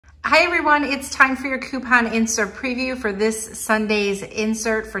Hi everyone, it's time for your coupon insert preview for this Sunday's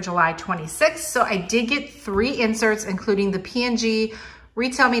insert for July 26th. So I did get 3 inserts, including the P&G,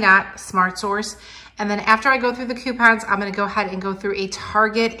 Retail Me Not, Smart Source. And then after I go through the coupons, I'm gonna go ahead and go through a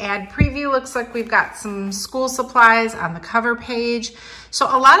Target ad preview. Looks like we've got some school supplies on the cover page. So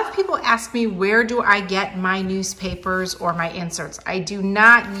a lot of people ask me, where do I get my newspapers or my inserts? I do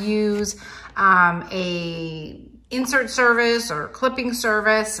not use a insert service or clipping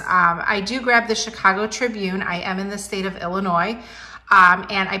service. I do grab the Chicago Tribune. I am in the state of Illinois.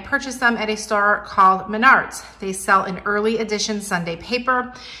 And I purchased them at a store called Menards. They sell an early edition Sunday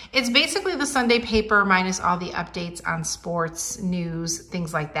paper. It's basically the Sunday paper minus all the updates on sports, news,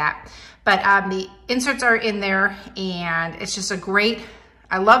 things like that. But the inserts are in there, and it's just a great,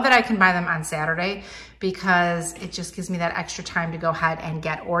 I love that I can buy them on Saturday because it just gives me that extra time to go ahead and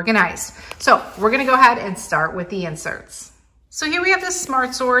get organized. So we're gonna go ahead and start with the inserts. So here we have the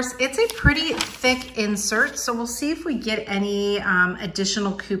Smart Source. It's a pretty thick insert, so we'll see if we get any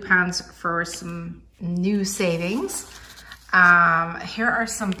additional coupons for some new savings. Here are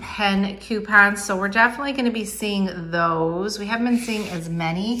some pen coupons, so we're definitely gonna be seeing those. We haven't been seeing as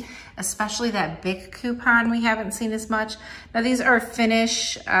many, especially that Bic coupon we haven't seen as much. Now these are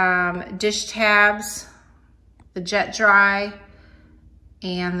Finish dish tabs, the Jet Dry,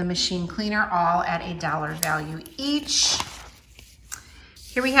 and the machine cleaner, all at $1 value each.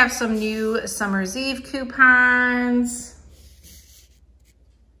 Here we have some new Summer's Eve coupons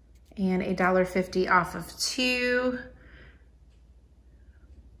and $1.50 off of 2.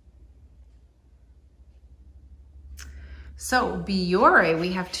 So Biore,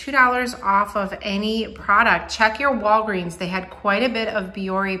 we have $2 off of any product. Check your Walgreens. They had quite a bit of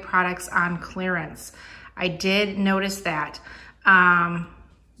Biore products on clearance. I did notice that.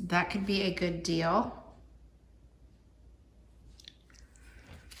 That could be a good deal.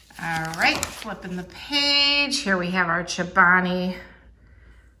 All right, flipping the page. Here we have our Chobani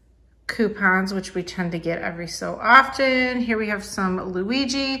coupons, which we tend to get every so often. Here we have some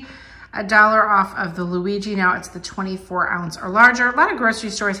Luigi, $1 off of the Luigi. Now it's the 24 ounce or larger. A lot of grocery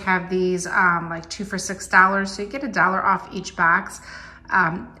stores have these like 2 for $6, so you get $1 off each box.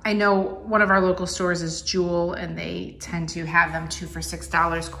 I know one of our local stores is Jewel, and they tend to have them 2 for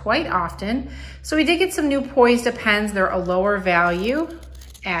 $6 quite often. So we did get some new Poised pens. They're a lower value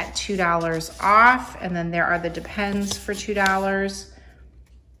at $2 off. And then there are the Depends for $2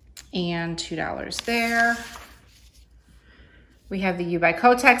 and $2 there. We have the U by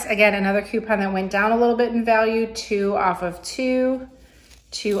Kotex. Again, another coupon that went down a little bit in value, 2 off of 2.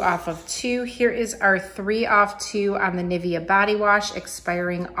 2 off of 2. Here is our 3 off 2 on the Nivea body wash,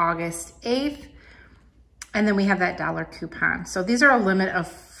 expiring August 8th. And then we have that $1 coupon. So these are a limit of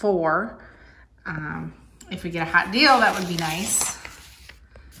 4. If we get a hot deal, that would be nice.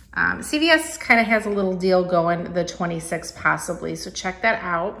 CVS kind of has a little deal going, the 26th possibly, so check that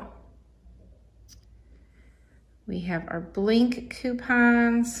out. We have our Blink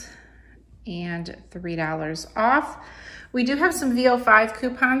coupons and $3 off. We do have some VO5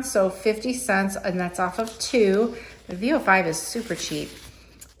 coupons, so 50 cents, and that's off of 2. The VO5 is super cheap.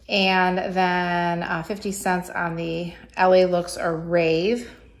 And then 50 cents on the LA Looks or Rave.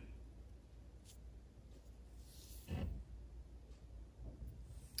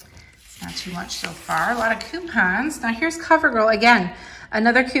 It's not too much so far. A lot of coupons. Now here's CoverGirl. Again,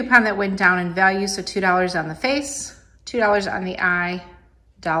 another coupon that went down in value, so $2 on the face, $2 on the eye,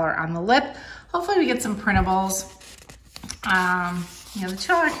 $1 on the lip. Hopefully we get some printables. You know, the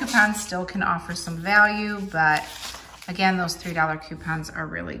 $2 coupons still can offer some value, but again, those $3 coupons are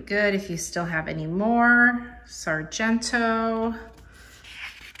really good if you still have any more. Sargento.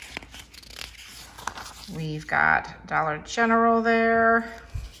 We've got Dollar General there.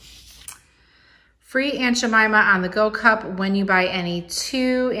 Free Aunt Jemima on the Go Cup when you buy any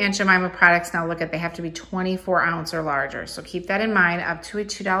 2 Aunt Jemima products. Now look at, they have to be 24 ounce or larger. So keep that in mind, up to a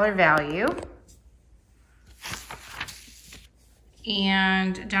 $2 value.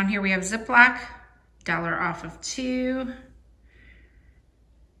 And down here we have Ziploc, $1 off of 2.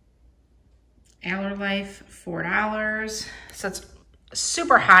 Allerlife, $4. So it's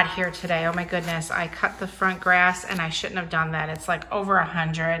super hot here today. Oh my goodness, I cut the front grass and I shouldn't have done that. It's like over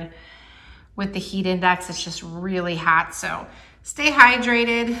 100 with the heat index. It's just really hot. So stay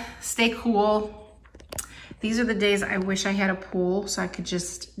hydrated, stay cool. These are the days I wish I had a pool so I could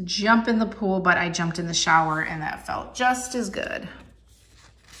just jump in the pool, but I jumped in the shower and that felt just as good.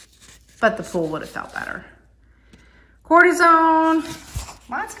 But the pool would have felt better. Cortisone,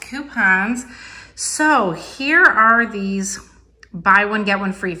 lots of coupons. So here are these buy one, get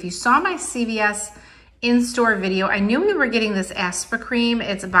one free. If you saw my CVS in-store video. I knew we were getting this Aspercreme.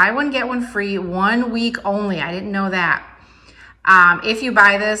 It's buy one, get one free, 1 week only. I didn't know that. If you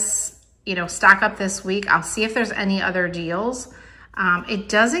buy this, you know, stock up this week. I'll see if there's any other deals. It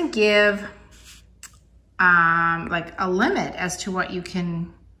doesn't give like a limit as to what you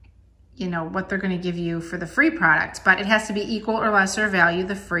can, you know, what they're going to give you for the free product, but it has to be equal or lesser value,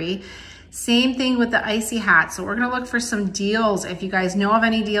 the free. Same thing with the Icy Hot. So we're going to look for some deals. If you guys know of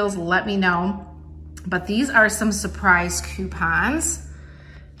any deals, let me know. But these are some surprise coupons.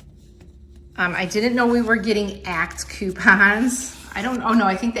 I didn't know we were getting ACT coupons. Oh no,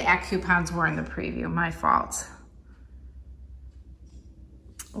 I think the ACT coupons were in the preview, my fault.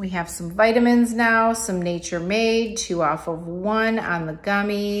 We have some vitamins now, some Nature Made, 2 off of 1 on the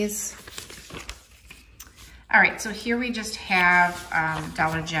gummies. All right, so here we just have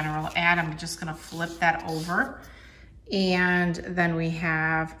Dollar General ad. I'm just gonna flip that over. And then we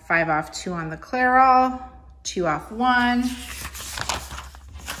have 5 off 2 on the Clairol, 2 off 1.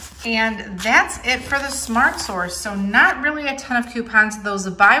 And that's it for the Smart Source. So not really a ton of coupons. Those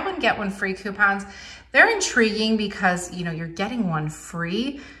buy one, get one free coupons, they're intriguing because, you know, you're getting one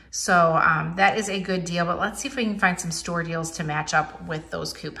free. So that is a good deal, but let's see if we can find some store deals to match up with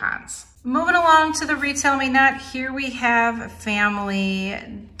those coupons. Moving along to the Retail Me Not, here we have Family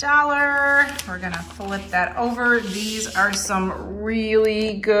Dollar. We're gonna flip that over. These are some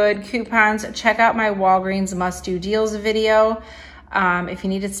really good coupons. Check out my Walgreens Must Do Deals video. If you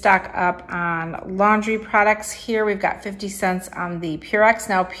need to stock up on laundry products here, we've got 50 cents on the Purex.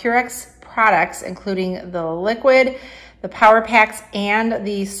 Now Purex products, including the liquid, the power packs, and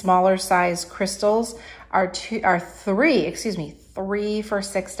the smaller size crystals are three for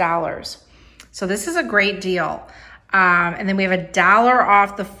 $6. So this is a great deal. And then we have $1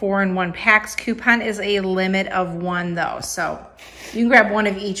 off the 4-in-1 packs. Coupon is a limit of 1 though. So you can grab one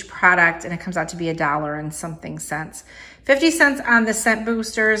of each product and it comes out to be $1 and something cents. 50 cents on the scent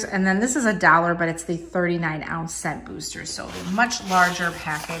boosters. And then this is $1, but it's the 39-ounce scent boosters. So a much larger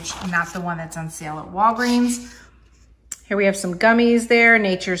package, not the one that's on sale at Walgreens. Here we have some gummies there.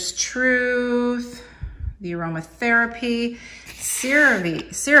 Nature's Truth, the Aromatherapy,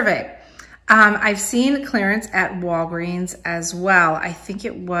 CeraVe. I've seen clearance at Walgreens as well. I think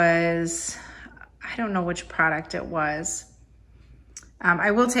it was, I don't know which product it was.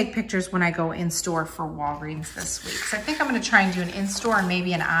 I will take pictures when I go in store for Walgreens this week. So I think I'm gonna try and do an in-store and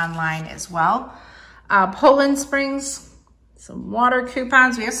maybe an online as well. Poland Springs, some water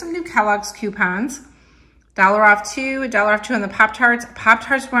coupons. We have some new Kellogg's coupons. $1 off 2, $1 off 2 on the Pop-Tarts.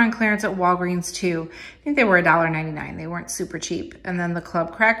 Pop-Tarts were on clearance at Walgreens too. I think they were $1.99. They weren't super cheap. And then the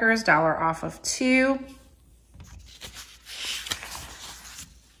Club Crackers, $1 off of 2.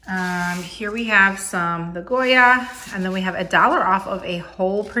 Here we have the Goya, and then we have $1 off of a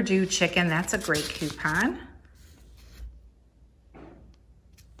whole Purdue chicken. That's a great coupon.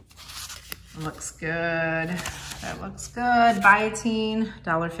 Looks good. That looks good. Biotin,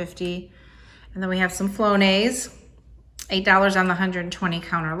 $1.50. And then we have some Flonase, $8 on the 120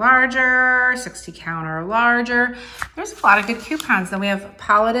 count or larger, 60 count or larger. There's a lot of good coupons. Then we have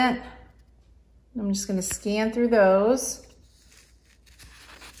Polident. I'm just gonna scan through those.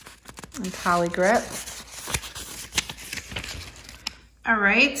 And Polygrip. All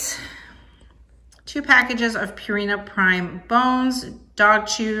right. 2 packages of Purina Prime Bones, dog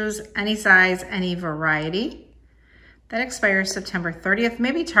chews, any size, any variety. That expires September 30th.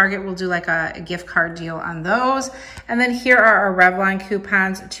 Maybe Target will do like a gift card deal on those. And then here are our Revlon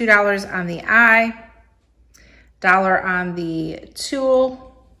coupons, $2 on the eye, $1 on the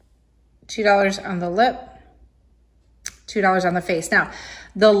tool, $2 on the lip, $2 on the face. Now,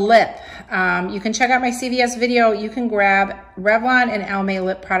 the lip, you can check out my CVS video. You can grab Revlon and Almay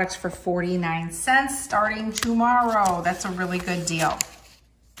lip products for 49 cents starting tomorrow. That's a really good deal.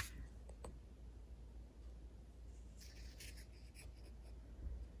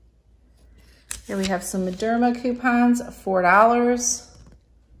 Here we have some Mederma coupons, $4,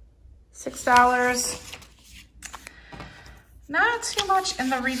 $6. Not too much in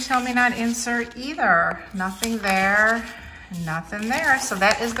the Retail Me Not insert either. Nothing there, nothing there. So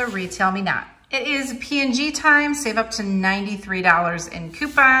that is the Retail Me Not. It is P&G time. Save up to $93 in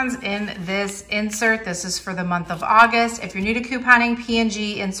coupons in this insert. This is for the month of August. If you're new to couponing,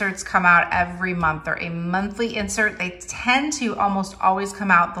 P&G inserts come out every month. They're a monthly insert. They tend to almost always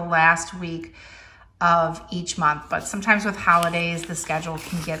come out the last week of each month, but sometimes with holidays, the schedule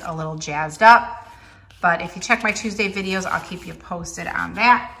can get a little jazzed up. But if you check my Tuesday videos, I'll keep you posted on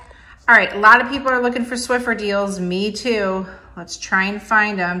that. All right, a lot of people are looking for Swiffer deals, me too. Let's try and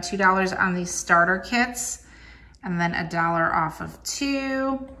find them. $2 on these starter kits, and then $1 off of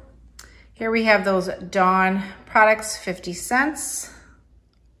 2. Here we have those Dawn products, 50 cents,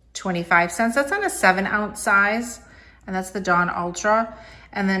 25 cents. That's on a 7-ounce size, and that's the Dawn Ultra.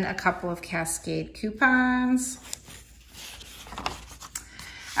 And then a couple of Cascade coupons.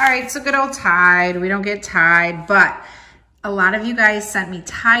 All right, so good old Tide. We don't get Tide, but a lot of you guys sent me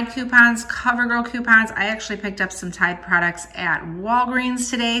Tide coupons, CoverGirl coupons. I actually picked up some Tide products at Walgreens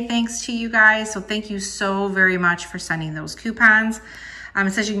today, thanks to you guys. So thank you so very much for sending those coupons.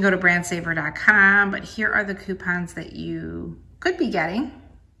 It says you can go to brandsaver.com, but here are the coupons that you could be getting.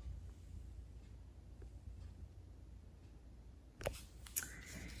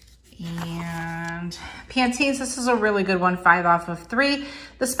 And Pantene's, this is a really good one, 5 off of 3.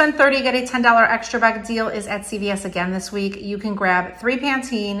 The spend 30, get a $10 extra back deal is at CVS again this week. You can grab 3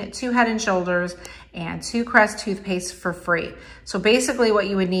 Pantene, 2 Head & Shoulders, and 2 Crest toothpaste for free. So basically what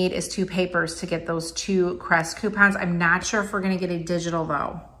you would need is 2 papers to get those 2 Crest coupons. I'm not sure if we're gonna get a digital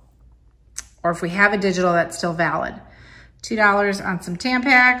though, or if we have a digital that's still valid. $2 on some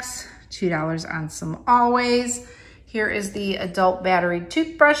Tampax, $2 on some Always. Here is the adult battery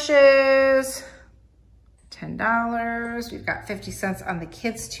toothbrushes, $10. We've got 50 cents on the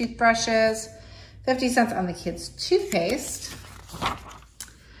kids' toothbrushes, 50 cents on the kids' toothpaste.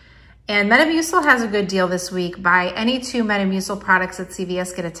 And Metamucil has a good deal this week. Buy any 2 Metamucil products at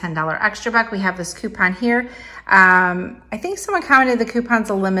CVS, get a $10 extra back. We have this coupon here. I think someone commented the coupon's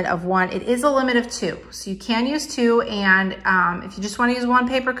a limit of 1. It is a limit of 2, so you can use 2. And if you just want to use 1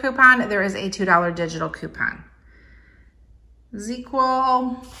 paper coupon, there is a $2 digital coupon. Is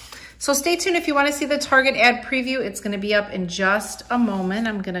equal. So stay tuned if you want to see the Target ad preview. It's going to be up in just a moment.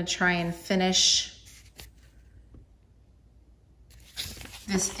 I'm going to try and finish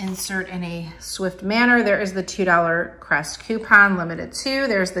this insert in a swift manner. There is the $2 Crest coupon, limited 2.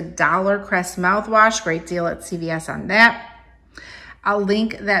 There's the $1 Crest mouthwash, great deal at CVS on that. I'll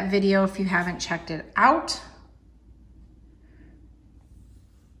link that video if you haven't checked it out.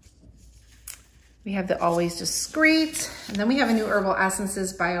 We have the Always Discreet, and then we have a new Herbal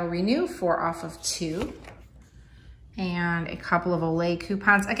Essences Bio Renew, 4 off of 2, and a couple of Olay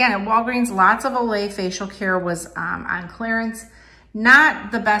coupons. Again, at Walgreens, lots of Olay facial care was on clearance.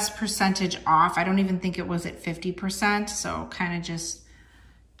 Not the best percentage off. I don't even think it was at 50%, so kind of just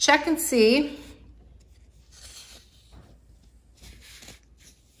check and see.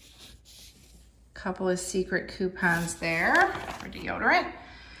 Couple of secret coupons there for deodorant.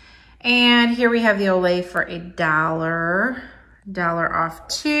 And here we have the Olay for a $1 off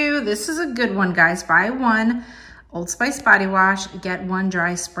 2. This is a good one, guys. Buy 1 Old Spice body wash, get 1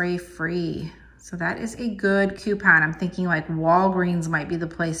 dry spray free. So that is a good coupon. I'm thinking like Walgreens might be the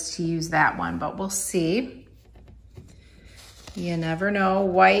place to use that one, but we'll see. You never know.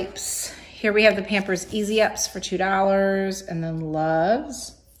 Wipes. Here we have the Pampers Easy Ups for $2, and then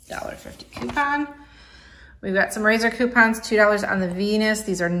Love's $1.50 coupon. We've got some razor coupons, $2 on the Venus.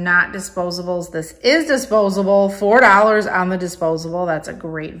 These are not disposables. This is disposable, $4 on the disposable. That's a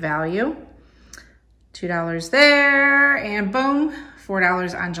great value. $2 there, and boom,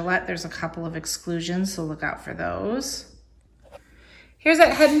 $4 on Gillette. There's a couple of exclusions, so look out for those. Here's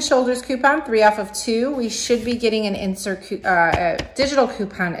that Head & Shoulders coupon, 3 off of 2. We should be getting an insert digital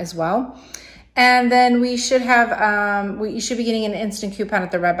coupon as well. And then we should have, you should be getting an instant coupon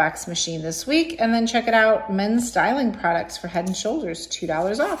at the Redbox machine this week. And then check it out, men's styling products for Head & Shoulders,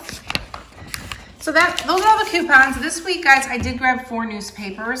 $2 off. So those are all the coupons. This week, guys, I did grab 4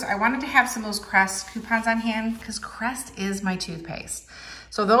 newspapers. I wanted to have some of those Crest coupons on hand because Crest is my toothpaste.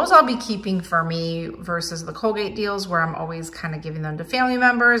 So those I'll be keeping for me versus the Colgate deals where I'm always kind of giving them to family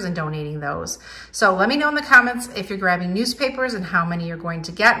members and donating those. So let me know in the comments if you're grabbing newspapers and how many you're going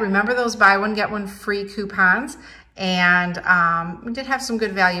to get. Remember those buy one, get one free coupons. And we did have some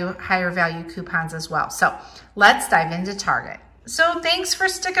good value, higher value coupons as well. So let's dive into Target. So thanks for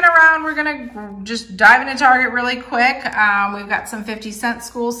sticking around. We're gonna just dive into Target really quick. We've got some 50-cent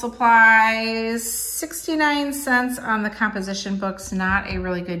school supplies, 69 cents on the composition books. Not a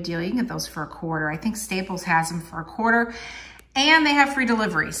really good deal. You can get those for $1. I think Staples has them for $1. And they have free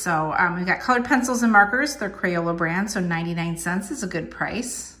delivery. So we've got colored pencils and markers. They're Crayola brand, so 99 cents is a good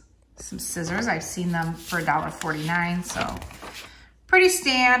price. Some scissors, I've seen them for $1.49, so pretty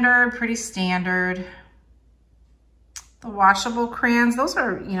standard, pretty standard. The washable crayons, those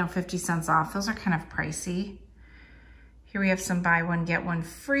are, 50 cents off. Those are kind of pricey. Here we have some buy one, get one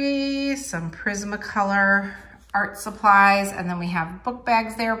free, some Prismacolor art supplies, and then we have book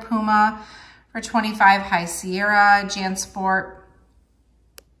bags there, Puma for $25, High Sierra, JanSport,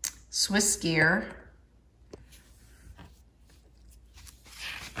 Swiss Gear.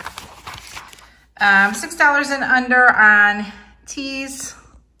 $6 and under on tees.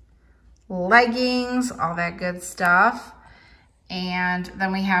 leggings, all that good stuff. And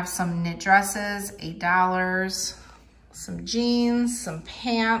then we have some knit dresses, $8, some jeans, some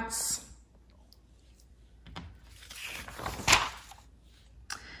pants,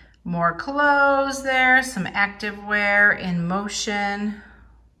 more clothes there, some active wear in Motion,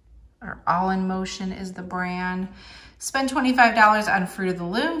 or All in Motion is the brand. Spend $25 on Fruit of the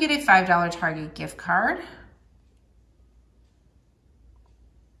Loom, get a $5 Target gift card.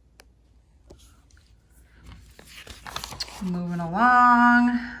 Moving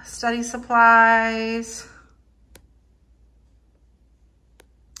along, study supplies.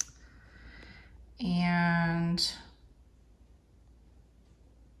 And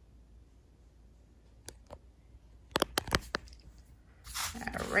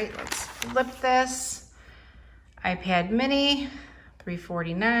all right, let's flip this. iPad mini,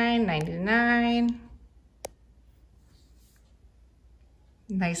 $349.99.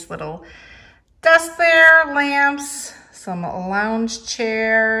 Nice little desk there, lamps, some lounge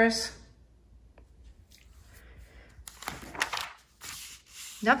chairs.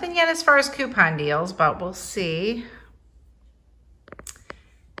 Nothing yet as far as coupon deals, but we'll see.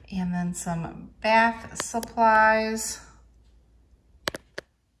 And then some bath supplies.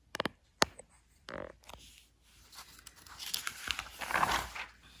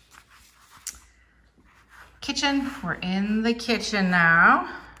 Kitchen, we're in the kitchen now.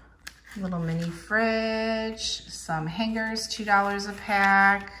 Little mini fridge, some hangers, $2 a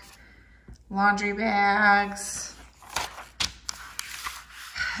pack, laundry bags.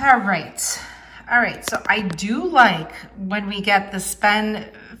 All right, so I do like when we get the spend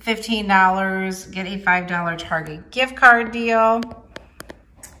 $15, get a $5 Target gift card deal.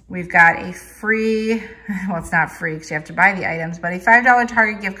 We've got a free, well, it's not free because you have to buy the items, but a $5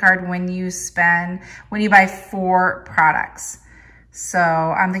 Target gift card when you buy 4 products.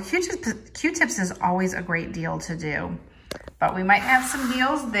 So the Q-tips is always a great deal to do, but we might have some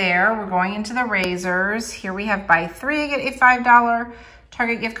deals there. We're going into the razors. Here we have buy 3, get a $5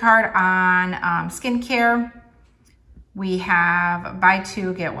 Target gift card on skincare. We have buy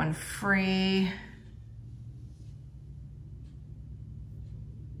 2, get 1 free.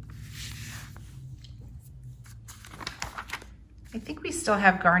 I think we still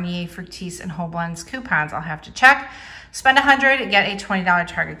have Garnier, Fructis, and Whole Blends coupons. I'll have to check. Spend $100, get a $20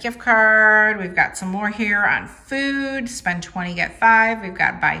 Target gift card. We've got some more here on food. Spend $20, get 5. We've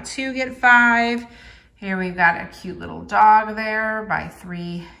got buy 2, get 5. Here we've got a cute little dog there. Buy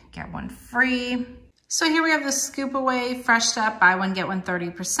 3, get 1 free. So here we have the Scoop Away Fresh Step, buy 1, get 1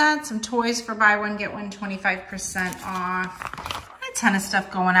 30%. Some toys for buy 1, get 1 25% off. A ton of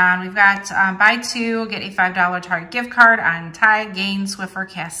stuff going on. We've got buy 2, get a $5 Target gift card on Tide, Gain, Swiffer,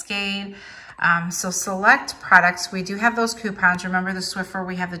 Cascade. So select products, we do have those coupons. Remember the Swiffer,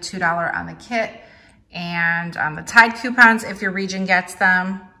 we have the $2 on the kit, and the Tide coupons if your region gets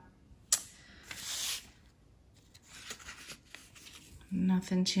them.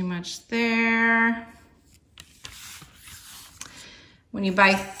 Nothing too much there. When you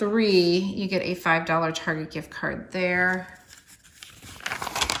buy 3, you get a $5 Target gift card there.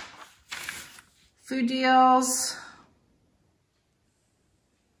 Food deals.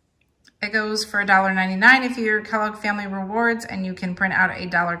 It goes for $1.99 if you're Kellogg Family Rewards, and you can print out a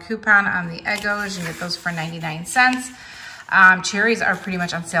 $1 coupon on the Eggos and get those for 99 cents. Cherries are pretty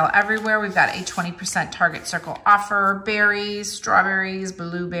much on sale everywhere. We've got a 20% Target Circle offer. Berries, strawberries,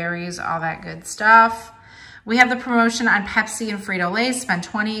 blueberries, all that good stuff. We have the promotion on Pepsi and Frito-Lay. Spend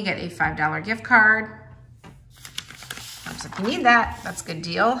 $20, get a $5 gift card. So if you need that, that's a good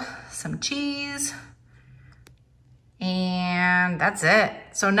deal. Some cheese. And that's it.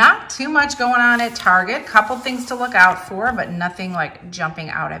 So not too much going on at Target. Couple things to look out for, but nothing like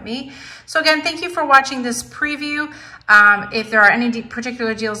jumping out at me. So again, thank you for watching this preview. If there are any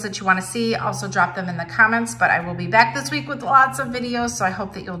particular deals that you want to see, also drop them in the comments, but I will be back this week with lots of videos, so I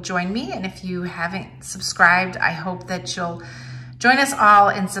hope that you'll join me. And if you haven't subscribed, I hope that you'll join us all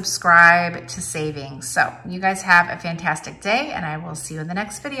and subscribe to Savings. So you guys have a fantastic day, and I will see you in the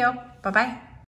next video. Bye-bye.